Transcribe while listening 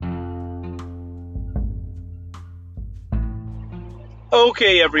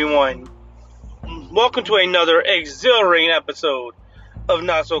Okay, everyone, welcome to another exhilarating episode of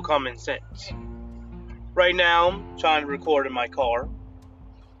Not So Common Sense. Right now, I'm trying to record in my car.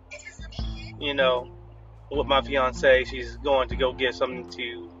 You know, with my fiance, she's going to go get something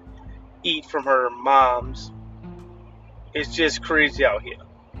to eat from her mom's. It's just crazy out here.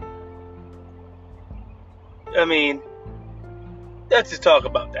 I mean, let's just talk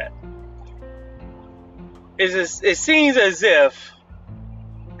about that. It seems as if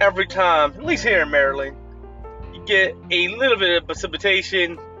every time, at least here in Maryland, you get a little bit of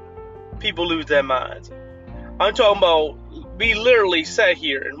precipitation, people lose their minds. I'm talking about we literally sat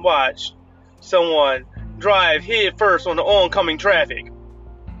here and watched someone drive head first on the oncoming traffic.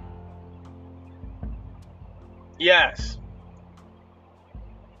 Yes.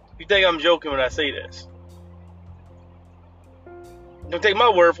 You think I'm joking when I say this? Don't take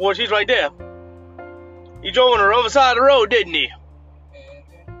my word for it, she's right there. He drove on the other side of the road, didn't he?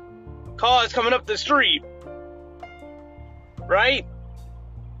 Cars coming up the street. Right?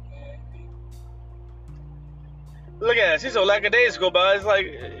 Look at that. She's so lackadaisical, but it's like,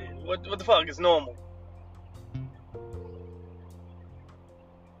 what the fuck? It's normal.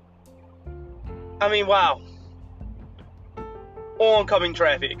 I mean, wow. Oncoming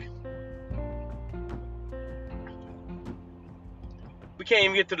traffic. We can't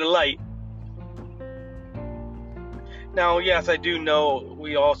even get to the light. Now, yes, I do know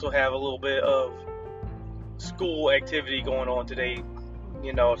we also have a little bit of school activity going on today.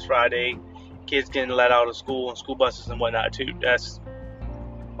 You know, it's Friday. Kids getting let out of school and school buses and whatnot too. That's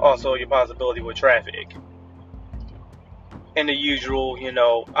also your possibility with traffic. And the usual, you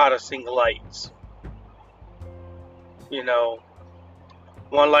know, out of sync lights. You know,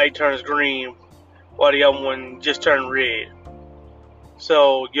 one light turns green while the other one just turned red.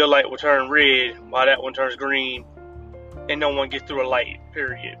 So your light will turn red while that one turns green and no one gets through a light,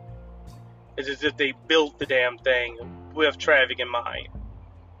 period. It's as if they built the damn thing with traffic in mind.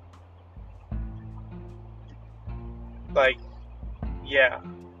 Like, yeah.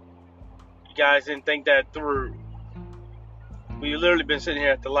 You guys didn't think that through. We've literally been sitting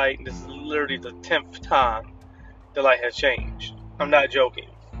here at the light, and this is literally the 10th time the light has changed. I'm not joking.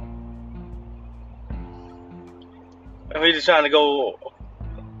 And we're just trying to go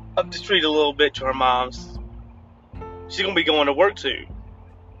up the street a little bit to her mom's. She's going to be going to work too.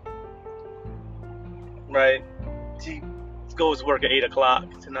 Right? She goes to work at 8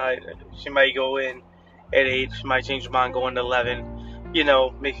 o'clock tonight. She might go in at 8. She might change her mind going to 11. You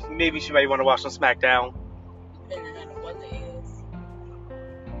know, maybe she might want to watch some SmackDown. Depending on what the weather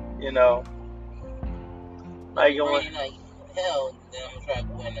is. You know. Like going. Raining like hell, then I'm trying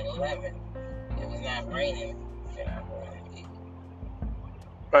to go in at 11. If it's not raining, then I'm going at 8.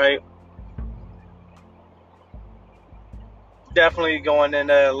 Right. Definitely going in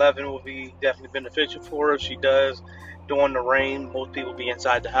at 11 will be definitely beneficial for her if she does. During the rain, most people be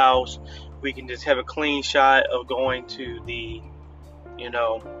inside the house. We can just have a clean shot of going to the, you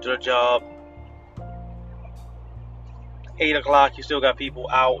know, to the job. 8 o'clock, you still got people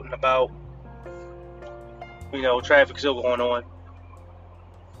out and about. You know, traffic still going on.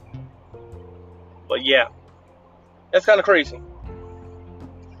 But yeah, that's kind of crazy.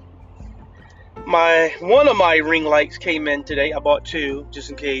 One of my ring lights came in today. I bought 2 just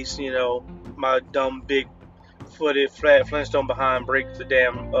in case, you know, my dumb big-footed flat Flintstone behind breaks the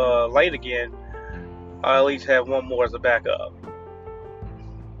damn light again. I at least have one more as a backup.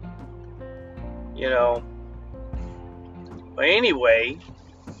 You know. But anyway,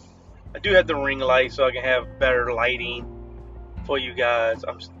 I do have the ring light so I can have better lighting for you guys.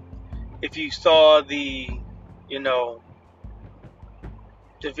 If you saw the, you know,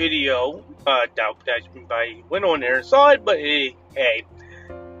 the video, I doubt that anybody went on there and saw it, but hey,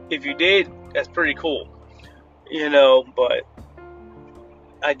 if you did, that's pretty cool. You know, but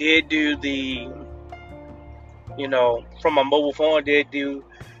I did do the, you know, from my mobile phone, I did do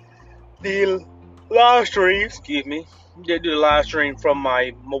the live stream, did do the live stream from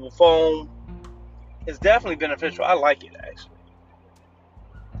my mobile phone. It's definitely beneficial. I like it, actually.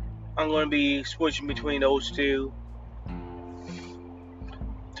 I'm going to be switching between those two.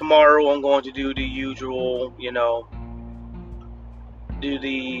 Tomorrow I'm going to do the usual, you know,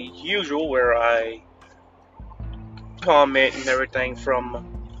 where I comment and everything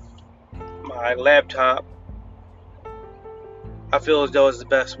from my laptop. I feel as though it's the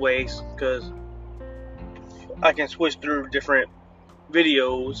best way because I can switch through different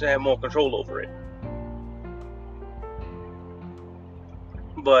videos and have more control over it.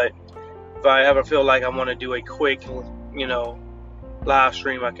 But if I ever feel like I want to do a quick, you know, live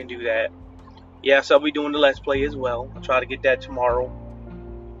stream, I can do that. Yes, I'll be doing the Let's Play as well. I'll try to get that tomorrow.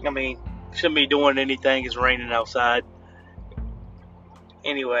 I mean, shouldn't be doing anything. It's raining outside.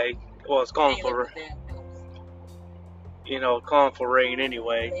 Anyway, well, it's calling for, calling for rain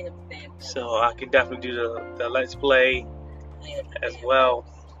anyway. So I can definitely do the Let's Play as well.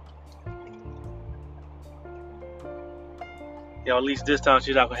 At least this time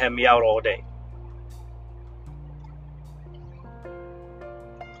she's not gonna have me out all day.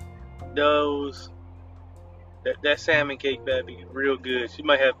 That salmon cake better be real good. She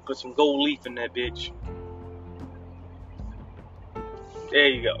might have to put some gold leaf in that bitch. There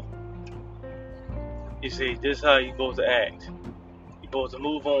you go. You see, this is how you're supposed to act. You're supposed to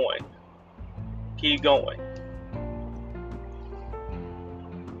move on. Keep going.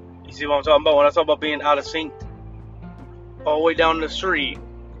 You see what I'm talking about? When I talk about being out of sync, all the way down the street,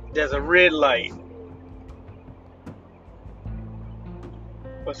 there's a red light.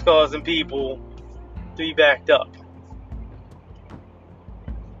 What's causing people to be backed up?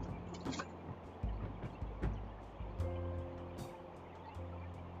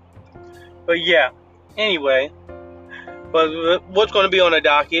 But yeah, anyway, but what's going to be on the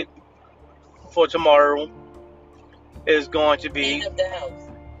docket for tomorrow is going to be,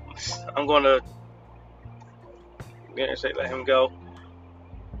 I'm going to say let him go.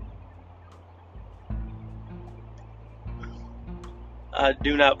 I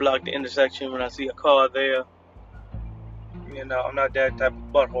do not block the intersection when I see a car there. I'm not that type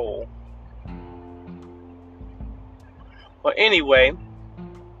of butthole. But anyway,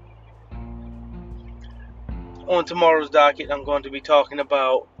 on tomorrow's docket, I'm going to be talking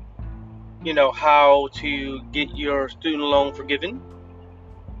about, how to get your student loan forgiven.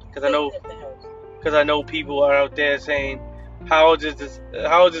 Because I know people are out there saying, how is this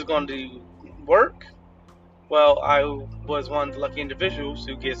going to work? Well, I was one of the lucky individuals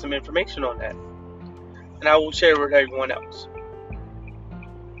to get some information on that, and I will share with everyone else.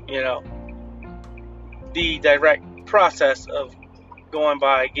 The direct process of going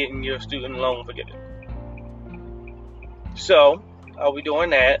by getting your student loan forgiven. So, I'll be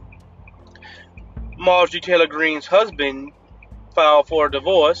doing that. Marjorie Taylor Greene's husband filed for a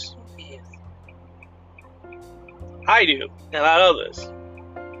divorce. I do, and a lot of others.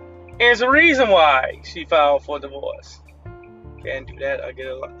 And there's a reason why she filed for divorce. Can't do that. I get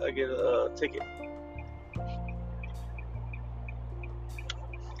a ticket.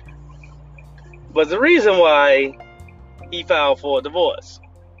 But the reason why he filed for a divorce,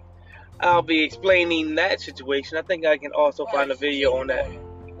 I'll be explaining that situation. I think I can also find a video on that.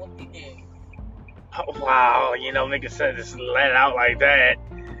 Oh, wow, nigga said just let it out like that.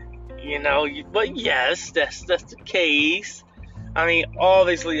 But yes, that's the case. I mean,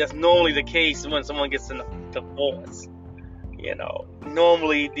 obviously that's normally the case when someone gets a divorce.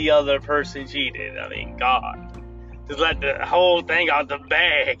 Normally the other person cheated. I mean, God, just let the whole thing out the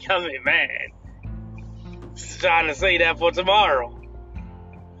bag. I mean, man, just trying to say that for tomorrow.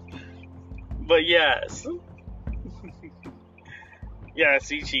 But yes, yes,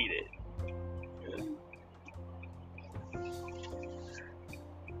 he cheated.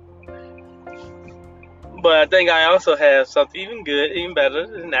 But I think I also have something even good, even better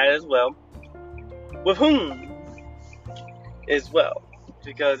than that as well. With whom as well.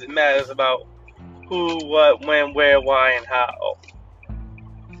 Because it matters about who, what, when, where, why, and how.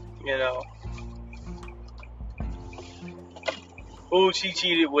 Who she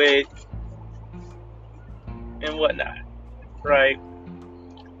cheated with and whatnot. Right?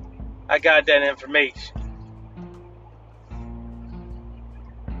 I got that information.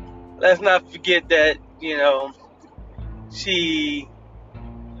 Let's not forget that, she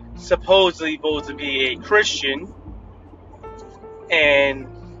supposedly supposed to be a Christian, and,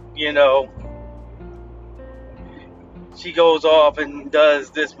 she goes off and does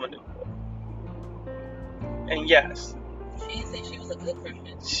this maneuver. And yes, she didn't say she was a good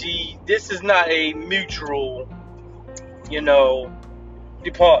Christian. This is not a mutual,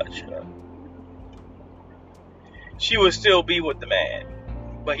 departure. She would still be with the man.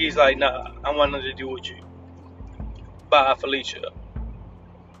 But he's like, nah, I want nothing to do with you. Bye, Felicia.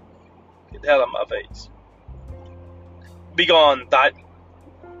 Get the hell out of my face. Be gone, thought.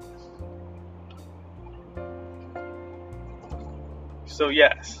 So,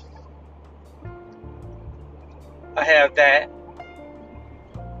 yes. I have that.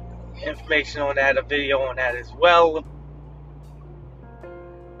 Information on that, a video on that as well.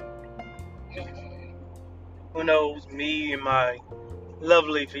 Who knows, me and my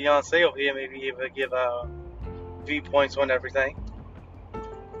lovely fiance over here maybe able to give our viewpoints on everything.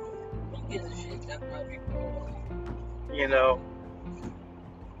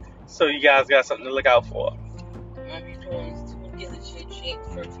 So you guys got something to look out for. My viewpoints, who gives a shit, she ain't the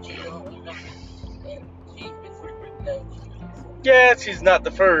first Yeah, she's not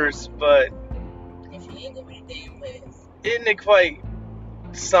the first, but And she ain't gonna be the damn last. isn't it quite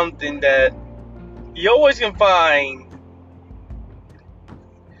something that you always can find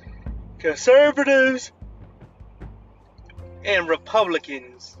conservatives and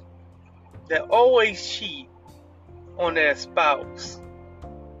Republicans that always cheat on their spouse,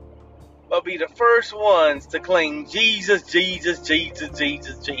 but be the first ones to claim Jesus, Jesus, Jesus,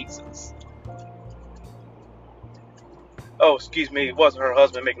 Jesus, Jesus. Oh, excuse me, it wasn't her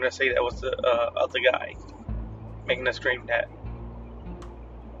husband making her say that, it was the other guy making her scream that.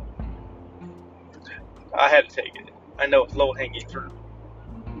 I had to take it. I know it's low hanging fruit.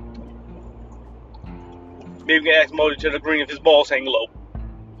 Maybe we can ask Modi to the green if his balls hang low.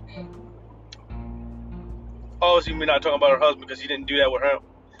 Obviously, we're not talking about her husband because he didn't do that with her.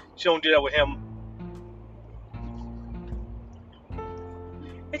 She don't do that with him.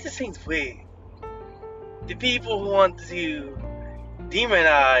 It just seems weird. The people who want to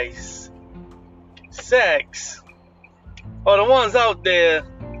demonize sex are the ones out there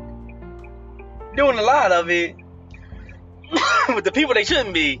doing a lot of it with the people they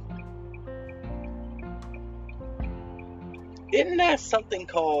shouldn't be. Isn't that something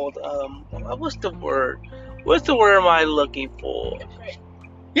called, what's the word? What's the word am I looking for?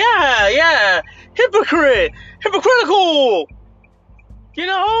 Yeah, hypocrite, hypocritical, you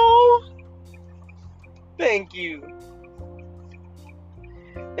know? Thank you.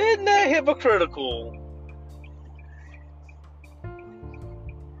 Isn't that hypocritical?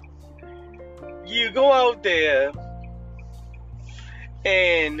 You go out there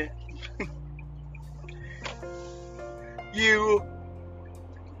and you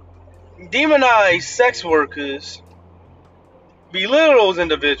demonize sex workers, belittle those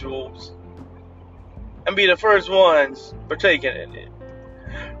individuals, and be the first ones partaking in it.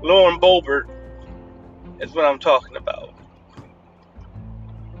 Lauren Boebert is what I'm talking about.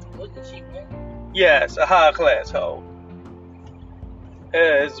 Wasn't she one? Yes, a high class hoe.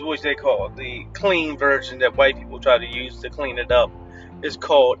 Is what they call it. The clean version that white people try to use to clean it up is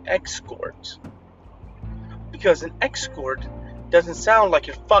called escort. Because an escort doesn't sound like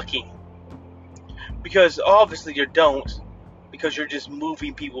you're fucking. Because obviously you don't. Because you're just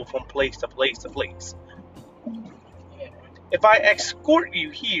moving people from place to place to place. If I escort you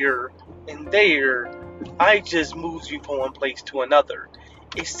here and there, I just move you from one place to another.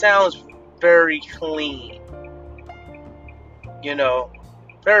 It sounds very clean. You know,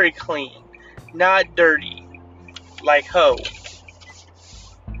 very clean. Not dirty. Like hoe.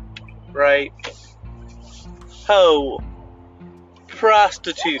 Right? Hoe.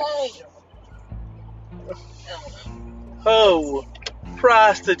 Prostitute. Hoe.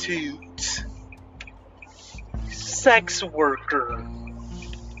 Prostitute. Sex worker.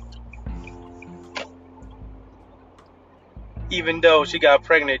 Even though she got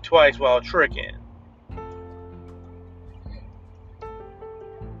pregnant twice while tricking.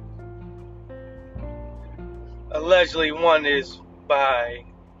 Allegedly, one is by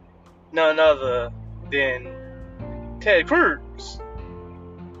none other than Ted Cruz.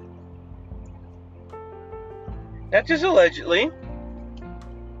 Not just allegedly.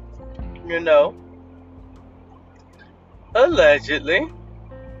 You know. Allegedly.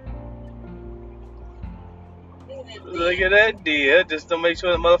 Look at that deer, just to make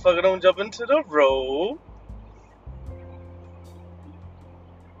sure the motherfucker don't jump into the road.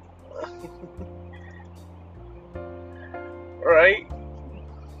 Right?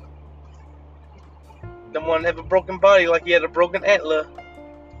 The one have a broken body like he had a broken antler.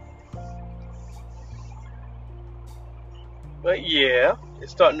 But yeah,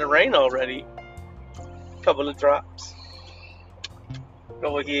 it's starting to rain already. Couple of drops. Go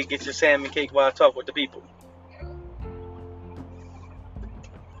over here, get your salmon cake while I talk with the people.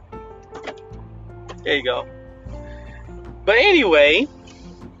 There you go. But anyway,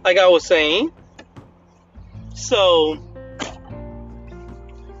 like I was saying, so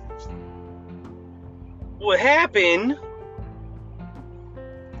what happened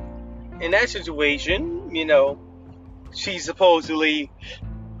in that situation, you know, she supposedly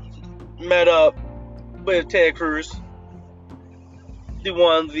met up with Ted Cruz,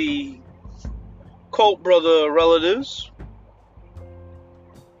 one of the Koch brother relatives.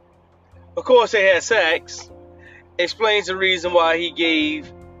 Of course, they had sex. Explains the reason why he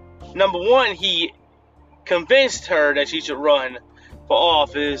gave. Number one, he convinced her that she should run for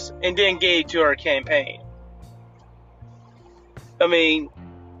office and then gave to her campaign. I mean,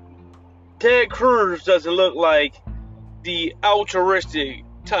 Ted Cruz doesn't look like the altruistic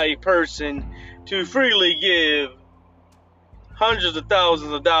type person to freely give hundreds of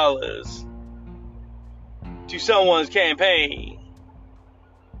thousands of dollars to someone's campaign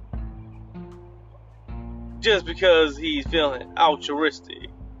just because he's feeling altruistic.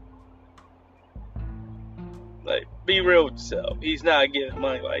 Like, be real with yourself. He's not giving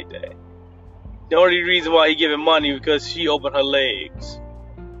money like that. The only reason why he's giving money is because she opened her legs.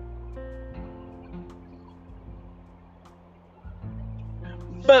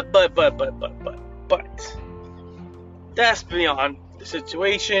 But that's beyond the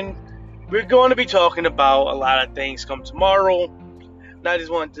situation. We're going to be talking about a lot of things come tomorrow. And I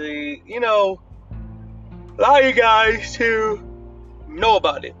just want to, allow you guys to know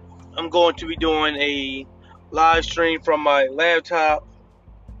about it. I'm going to be doing a live stream from my laptop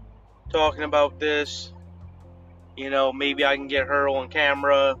talking about this. Maybe I can get her on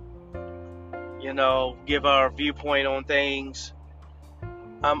camera, give our viewpoint on things.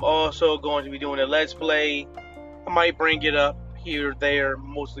 I'm also going to be doing a Let's Play. I might bring it up here or there.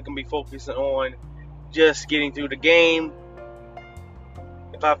 Mostly going to be focusing on just getting through the game.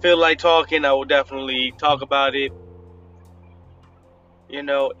 If I feel like talking, I will definitely talk about it.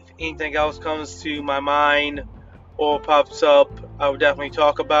 If anything else comes to my mind or pops up, I will definitely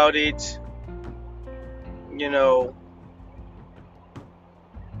talk about it.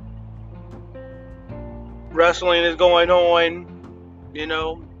 Wrestling is going on,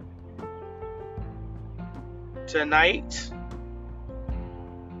 tonight.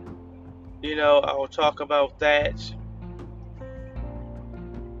 I will talk about that.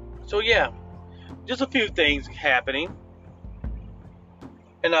 So yeah, just a few things happening.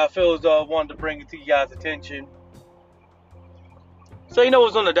 And I feel as though I wanted to bring it to you guys' attention. So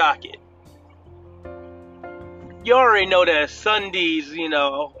what's on the docket. You already know that Sundays,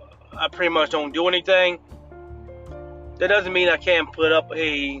 I pretty much don't do anything. That doesn't mean I can't put up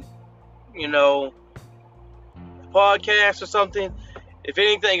a, podcast or something. If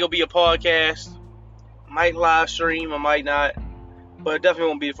anything, it'll be a podcast. Might live stream, I might not. But it definitely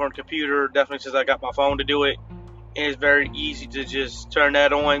won't be from a computer. Definitely since I got my phone to do it. And it's very easy to just turn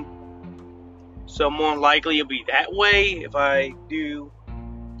that on. So more than likely it'll be that way if I do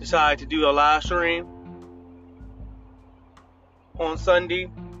decide to do a live stream on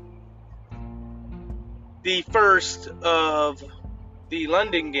Sunday. The first of the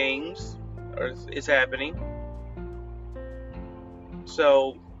London games is happening.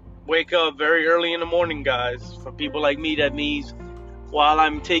 So wake up very early in the morning, guys. For people like me, that means while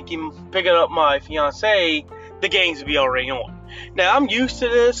I'm picking up my fiance, the games will be already on. Now, I'm used to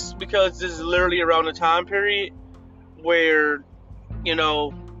this because this is literally around the time period where,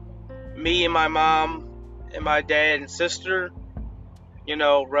 me and my mom and my dad and sister,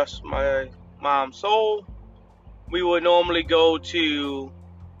 rest my mom's soul, we would normally go to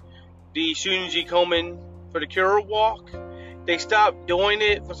the Shunji Komen for the Cure Walk. They stopped doing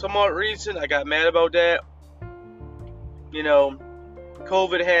it for some odd reason. I got mad about that.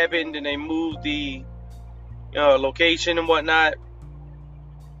 COVID happened and they moved the location and whatnot.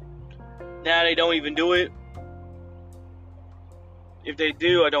 Now they don't even do it. If they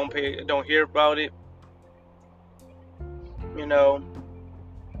do, I don't hear about it.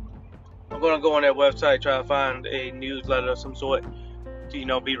 I'm gonna go on that website, try to find a newsletter of some sort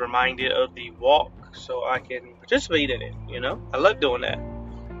to be reminded of the walk so I can participate in it. I love doing that.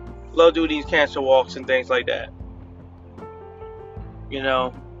 Love doing these cancer walks and things like that.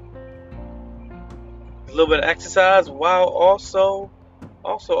 A little bit of exercise while also,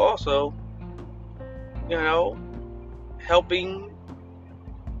 helping,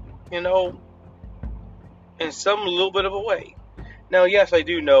 in some little bit of a way. Now, yes, I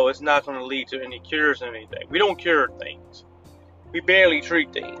do know it's not going to lead to any cures or anything. We don't cure things. We barely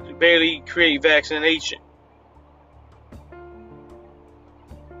treat things. We barely create vaccination.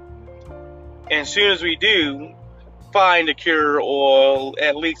 And as soon as we do find a cure or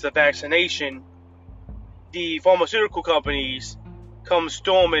at least a vaccination, the pharmaceutical companies come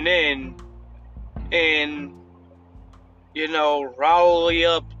storming in and, rally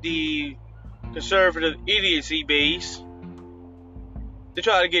up the conservative idiocy base to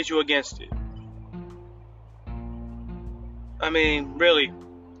try to get you against it. I mean, really,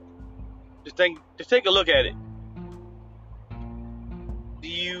 just take a look at it. Do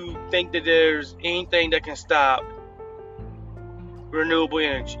you think that there's anything that can stop renewable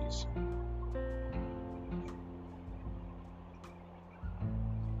energies?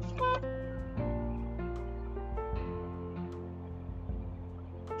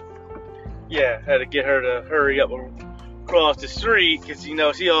 Yeah, had to get her to hurry up across the street because,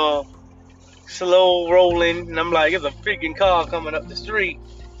 she all slow rolling. And I'm like, there's a freaking car coming up the street.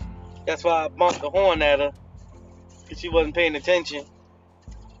 That's why I bumped the horn at her because she wasn't paying attention.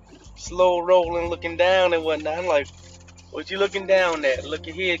 slow rolling, looking down and whatnot. I'm like, what you looking down at? Look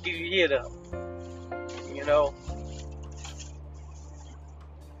at here, get your head up. You know.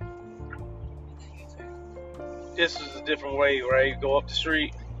 This is a different way, right? You go up the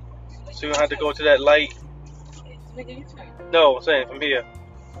street, so you don't have to go to that light. No, I'm saying from here.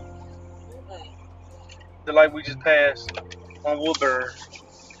 The light we just passed on Woodburn.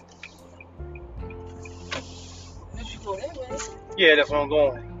 Yeah, that's where I'm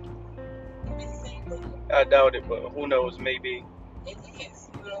going. I doubt it, but who knows? Maybe.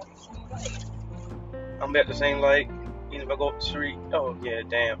 I'm at the same light. Even if I go up the street. Oh, yeah,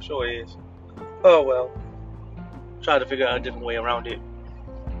 damn, sure is. Oh, well. Try to figure out a different way around it.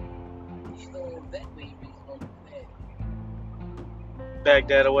 Back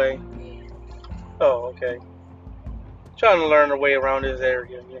that away? Oh, okay. Trying to learn a way around this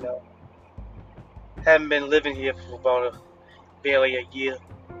area, you know. Haven't been living here for about barely a year.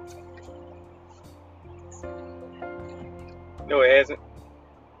 No, it hasn't.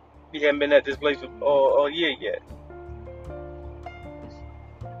 You haven't been at this place for a year yet.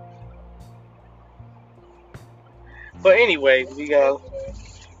 But anyway, we got.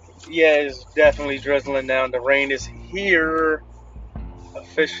 Yeah, it's definitely drizzling down. The rain is here.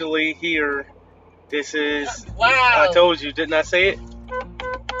 Officially here. This is. Wow. I told you, didn't I say it?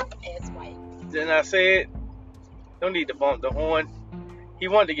 It's white. Didn't I say it? Don't need to bump the horn. He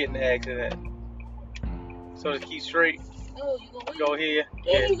wanted to get in the accident. So to keep straight. Oh, you going? Go here.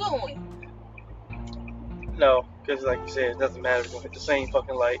 Where Yeah. you going? No, because like you said, it doesn't matter. We're going to hit the same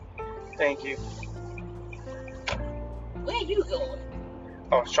fucking light. Thank you. Where you going?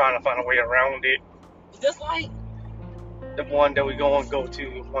 I was trying to find a way around it. This light? The one that we're going to go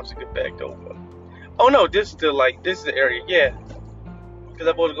to once we get back over. Oh no, this is the light. This is the area. Yeah. Because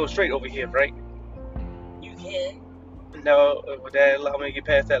I'm supposed to go straight over here, right? You can. No, would that allow me to get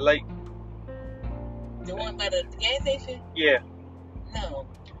past that light? The one by the gas station? Yeah. No.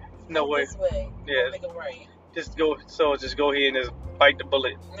 No way. This way. Yeah. Make a right. Just go. So just go here and just bite the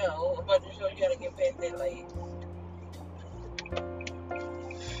bullet. No, I'm about to show you how to get past that light.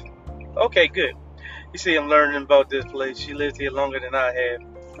 Okay, good. You see, I'm learning about this place. She lived here longer than I have.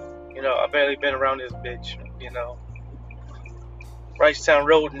 You know, I've barely been around this bitch. You know, Ricetown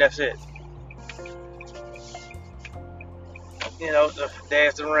Road, and that's it. You know,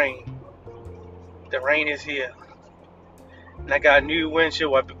 there's the rain. The rain is here. And I got new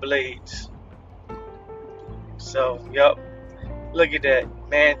windshield wiper blades. So, yup. Look at that.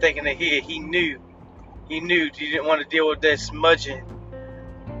 Man thinking that he knew. He knew you didn't want to deal with that smudging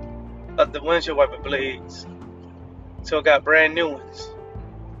of the windshield wiper blades. So I got brand new ones.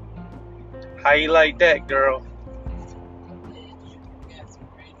 How you like that, girl?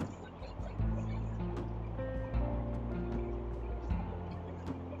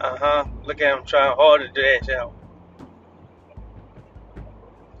 Uh-huh. Look at him trying hard to dash out.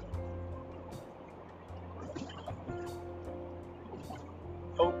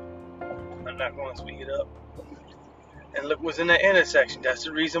 Oh, I'm not going to speed up. And look what's in that intersection. That's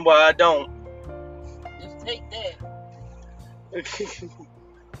the reason why I don't. Just take that.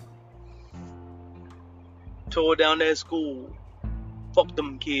 Tore down that school. Fuck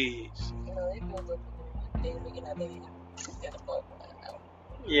them kids. You know, they looking at me. Got a park out.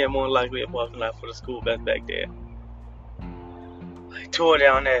 Yeah, more likely a parking lot for the school back there. Tore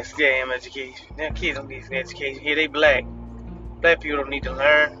down that damn education. Them kids don't need education. Here they black. Black people don't need to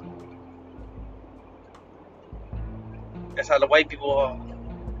learn. That's how the white people are.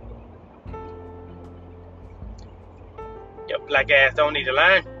 Your black ass don't need to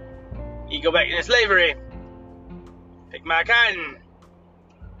learn. You go back into slavery. Take my cotton.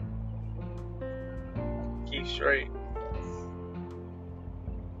 Keep straight.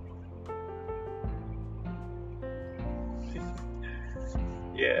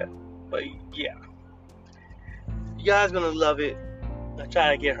 Yeah, but yeah. You guys gonna love it. I'm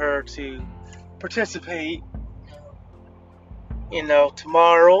trying to get her to participate. You know,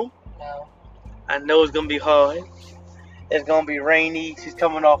 tomorrow. No. I know it's gonna be hard. It's gonna be rainy. She's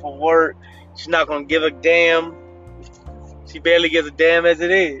coming off of work. She's not gonna give a damn. She barely gives a damn as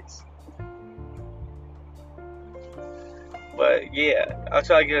it is. But yeah, I'll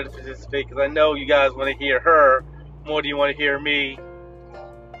try to get her to participate because I know you guys want to hear her more than you want to hear me.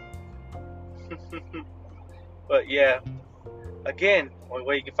 But yeah, again, one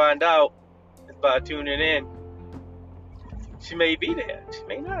way you can find out is by tuning in. She may be there. She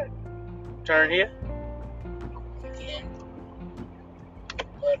may not. Turn here. Again.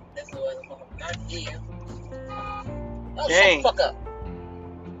 But this was not here. Oh, Dang. shut the fuck up.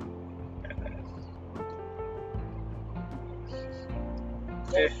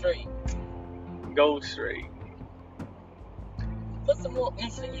 Go Yeah. straight. Go straight. Put some more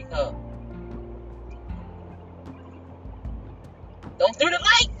oomph in your car. Don't do the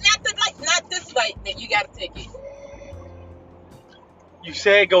light, not this light that you got a ticket. You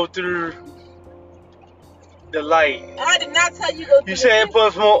said go through the light. I did not tell you go through You said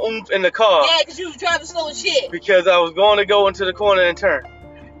put some more oomph in the car. Yeah, because you was driving slow as shit. Because I was going to go into the corner and turn.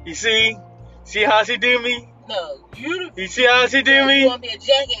 You see? See how she do me? No, You see how she do You me? want to be a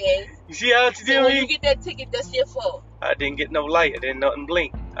jackass. You see how she So do when you me? get that ticket, that's your fault. I didn't get no light. I didn't nothing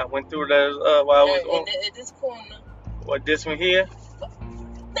blink. I went through the while I was on. At this corner. What, this one here?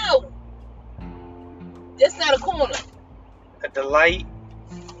 No. That's not a corner. At the light,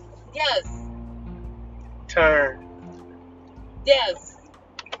 Yes. turn. Yes.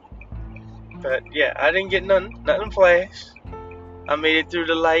 But yeah, I didn't get nothing flash. I made it through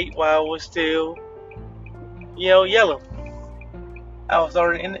the light while it was still, yellow. I was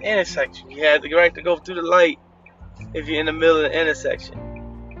already in the intersection. You had the right to go through the light if you're in the middle of the intersection.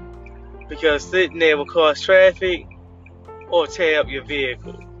 Because sitting there will cause traffic or tear up your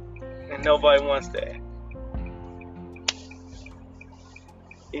vehicle. And nobody wants that.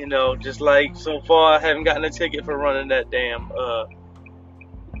 Just like so far I haven't gotten a ticket for running that damn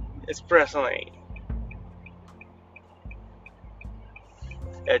express lane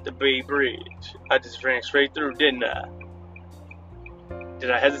at the Bay Bridge. I just ran straight through, didn't I?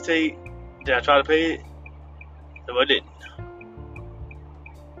 Did I hesitate? Did I try to pay it? No, I didn't.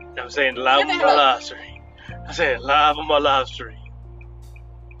 I'm saying live on my live stream. I said live on my live stream.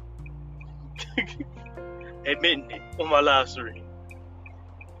 Admitting it on my live stream.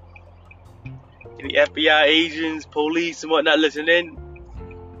 Any FBI agents, police, and whatnot listening?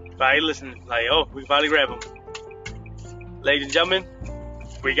 Probably listening. Like, oh, we finally grab him. Ladies and gentlemen,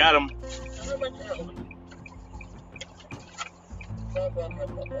 we got him.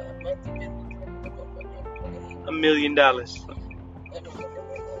 $1 million.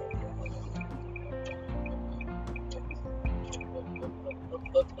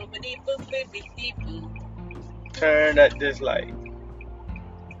 Turn at this light.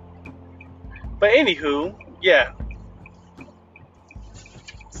 But anywho, yeah.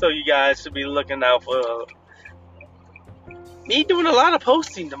 So you guys should be looking out for me doing a lot of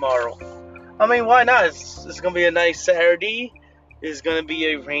posting tomorrow. I mean, why not? It's gonna be a nice Saturday. It's gonna be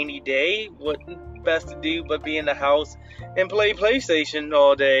a rainy day. What best to do but be in the house and play PlayStation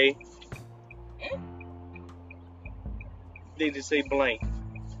all day? They just say blank.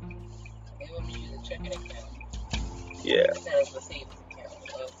 They want me to use a checking account. Yeah. Instead of a savings account.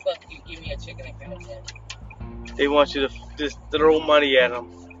 Fuck you, give me a checking account then. They want you to just throw money at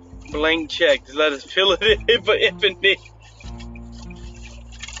them. Blank check. Just let us fill it in for infinite.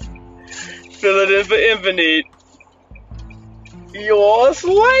 Fill it in for infinite. You're a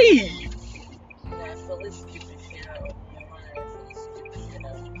slave. Nah, fill this stupid shit out.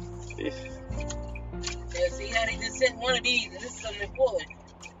 Yeah, see how they just sent one of these, and this is something important.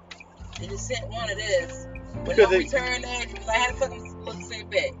 They just sent one of this. But no return that, you was like, how the fuck am I supposed to send it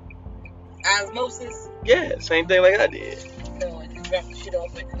back? Osmosis? Yeah, same thing like I did. No, I just drop the shit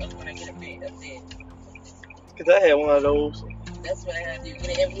off when I get a bed. That's it. Cause I had one of those. That's what I had to do.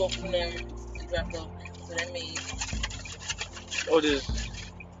 Get an envelope from them and drop it off. So that means. Or just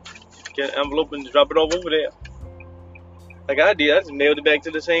get an envelope and drop it off over there. Like I did, I just mailed it back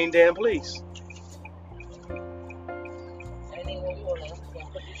to the same damn place.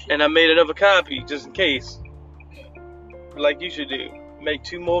 And I made another copy just in case. Like you should do. Make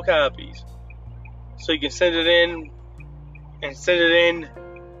 2 more copies. So you can send it in. And send it in.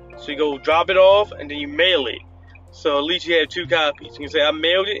 So you go drop it off and then you mail it. So at least you have 2 copies. You can say I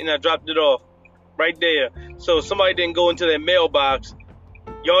mailed it and I dropped it off. Right there. So if somebody didn't go into their mailbox,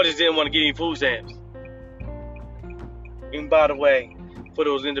 y'all just didn't want to get any food stamps. And by the way, for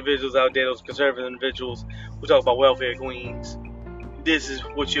those individuals out there, those conservative individuals who talk about welfare queens, this is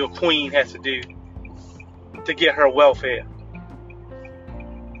what your queen has to do to get her welfare.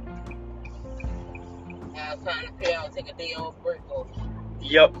 Now it's time to pay out, take a day off, break off.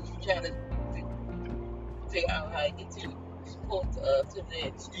 Yep. Trying to figure out how to get to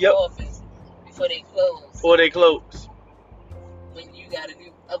the yep. office before they close. Before they close. When you gotta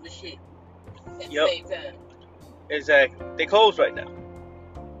do other shit at yep. the same time. Exactly. They close right now.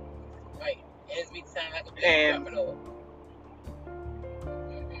 Right. And it's me time I can and drop it off.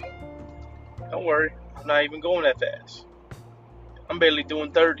 Don't worry, I'm not even going that fast. I'm barely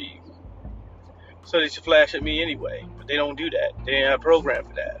doing 30. So they should flash at me anyway. But they don't do that. They didn't have a program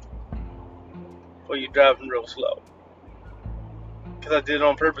for that. For you driving real slow. Because I did it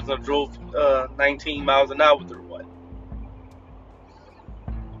on purpose. I drove 19 miles an hour through one.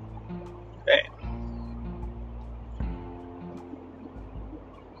 Bam.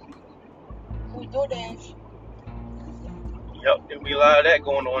 DoorDash. Yep, there'll be a lot of that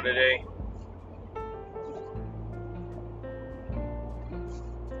going on today.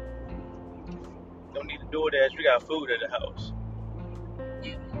 Don't need to DoorDash. We got food at the house.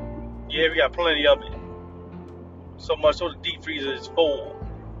 Yeah, we got plenty of it. So much so the deep freezer is full.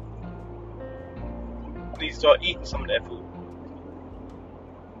 We need to start eating some of that food.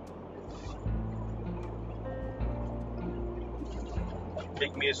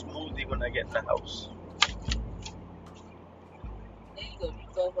 Make me a smoothie when I get in the house. There you go. You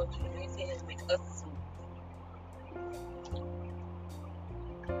go up to the and make us a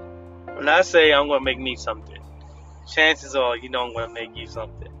smoothie. When I say I'm gonna make me something, chances are you know I'm gonna make you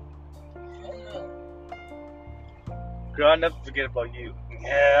something. Girl, I'll never forget about you.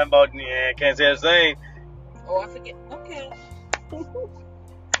 Can't say the same. Oh, I forget. Okay.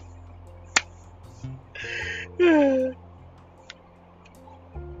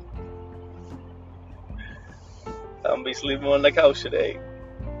 I'm gonna be sleeping on the couch today.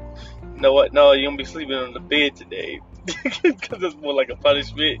 You know what? No, you're gonna be sleeping on the bed today. Because it's more like a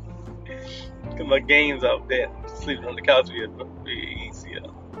punishment. Because my game's out there. Sleeping on the couch would be easier.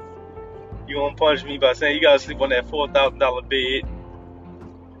 You gonna punish me by saying you gotta sleep on that $4,000 bed.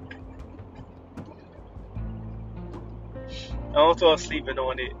 I don't start sleeping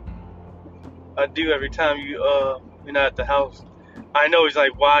on it. I do every time you're not at the house. I know it's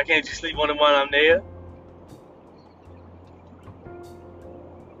like, why can't you sleep on it while I'm there?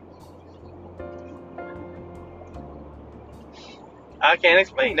 I can't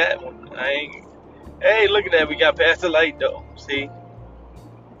explain that one. Hey, look at that. We got past the light though. See?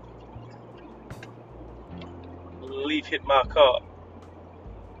 Leaf hit my car.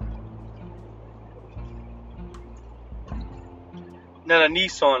 Not a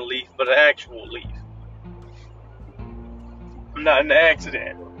Nissan Leaf, but an actual Leaf. I'm not in an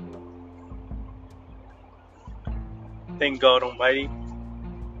accident. Thank God Almighty.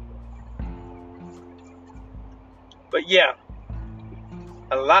 But yeah,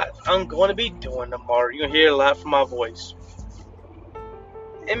 a lot I'm going to be doing tomorrow. You're going to hear a lot from my voice.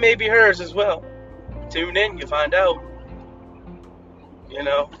 It may be hers as well. Tune in, you find out. You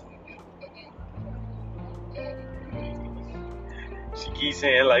know. She keeps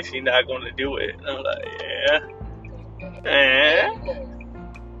saying like she's not going to do it. I'm like, yeah.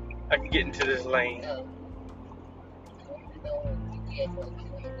 I can get into this lane.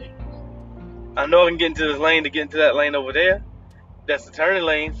 I know I can get into this lane to get into that lane over there. That's the turning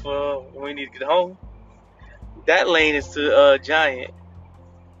lane for when we need to get home. That lane is to Giant.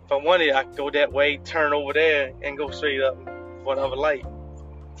 If I wanted, I could go that way, turn over there, and go straight up for another light.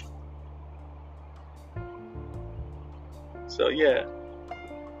 So yeah,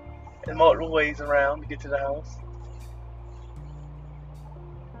 and multiple ways around to get to the house.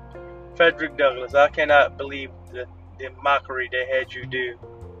 Frederick Douglass, I cannot believe the mockery they had you do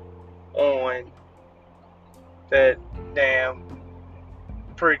on that damn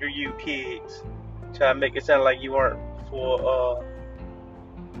PragerU kids. Try to make it sound like you weren't for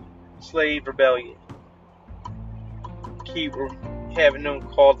slave rebellion. Keep having them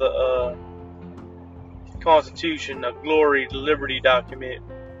call the Constitution a glory liberty document,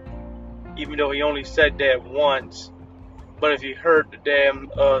 even though he only said that once. But if you heard the damn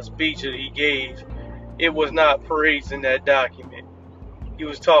speech that he gave, it was not praising that document. He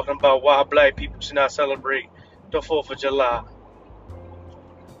was talking about why black people should not celebrate the 4th of July.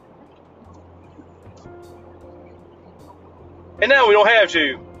 And now we don't have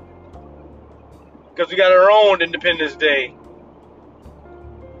to, because we got our own Independence Day,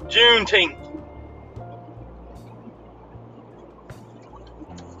 Juneteenth.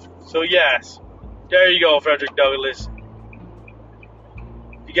 So yes, there you go, Frederick Douglass.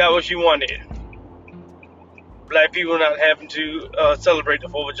 You got what you wanted. Black people not having to celebrate the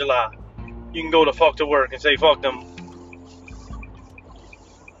 4th of July. You can go the fuck to work and say fuck them.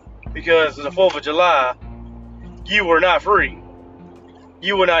 Because on the 4th of July, you were not free.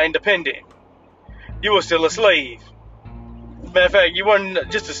 You were not independent. You were still a slave. Matter of fact, you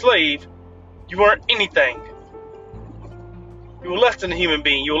weren't just a slave. You weren't anything. You were less than a human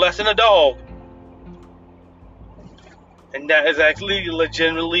being. You were less than a dog. And that is actually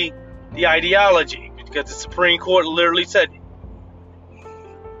legitimately the ideology, because the Supreme Court literally said it.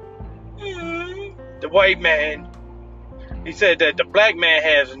 The white man, he said that the black man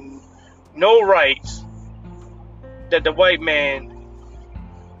has no rights that the white man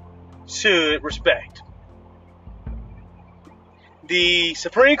should respect. The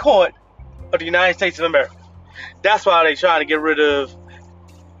Supreme Court of the United States of America. That's why they're trying to get rid of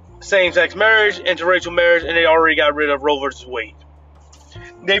same-sex marriage, interracial marriage, and they already got rid of Roe versus Wade.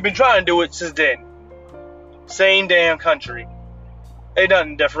 They've been trying to do it since then. Same damn country. Ain't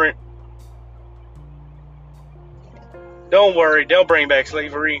nothing different. Don't worry, they'll bring back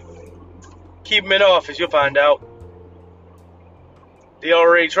slavery. Keep them in office, you'll find out. They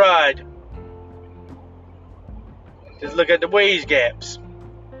already tried. Just look at the wage gaps.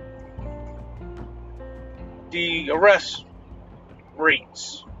 The arrest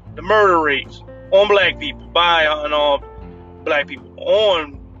rates. The murder rates on black people, by unarmed black people,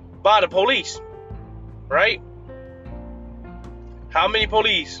 by the police. Right? How many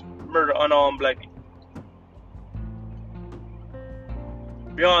police murder unarmed black people?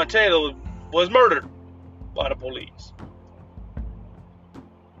 Breonna Taylor was murdered by the police.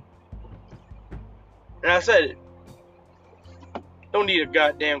 And I said it. Don't need a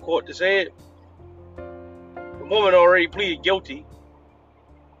goddamn court to say it. The woman already pleaded guilty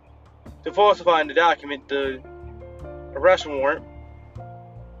to falsifying the document, the arrest warrant,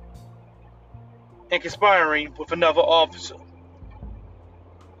 and conspiring with another officer.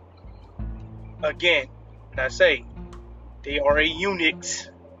 Again, and I say, they are a unit.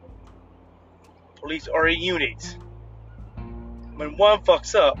 Police are a unit. When one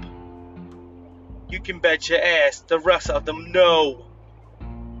fucks up, you can bet your ass the rest of them know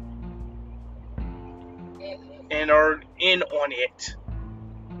and are in on it.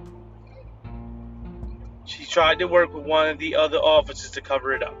 She tried to work with one of the other officers to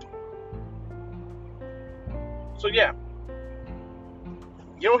cover it up. So yeah,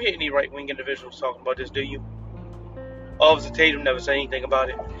 you don't hear any right-wing individuals talking about this, do you? Officer Tatum never said anything about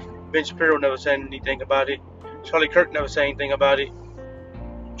it. Ben Shapiro never said anything about it. Charlie Kirk never said anything about it.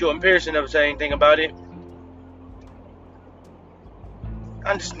 Jordan Peterson never said anything about it.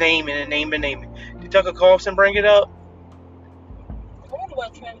 I'm just naming and naming. Did Tucker Carlson bring it up? I wonder why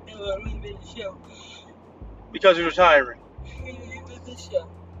I'm trying to do a little bit of the show. Because he's retiring. The show.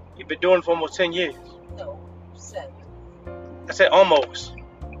 You've been doing it for almost 10 years. No, 7. I said almost.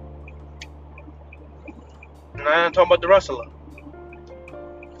 And I'm talking about the wrestler.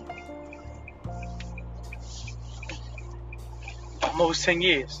 Almost 10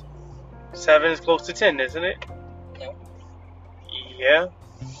 years. 7 is close to 10, isn't it? No. Yeah.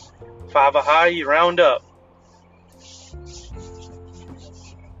 5 or high, you round up.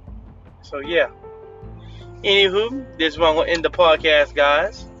 So yeah. Anywho, this one will end the podcast,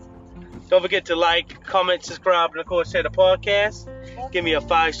 guys. Don't forget to like, comment, subscribe, and of course share the podcast. Give me a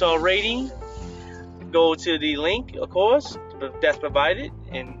 5-star rating. Go to the link, of course, that's provided,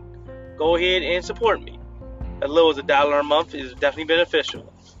 and go ahead and support me. As low as $1 a month is definitely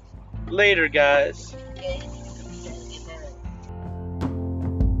beneficial. Later, guys.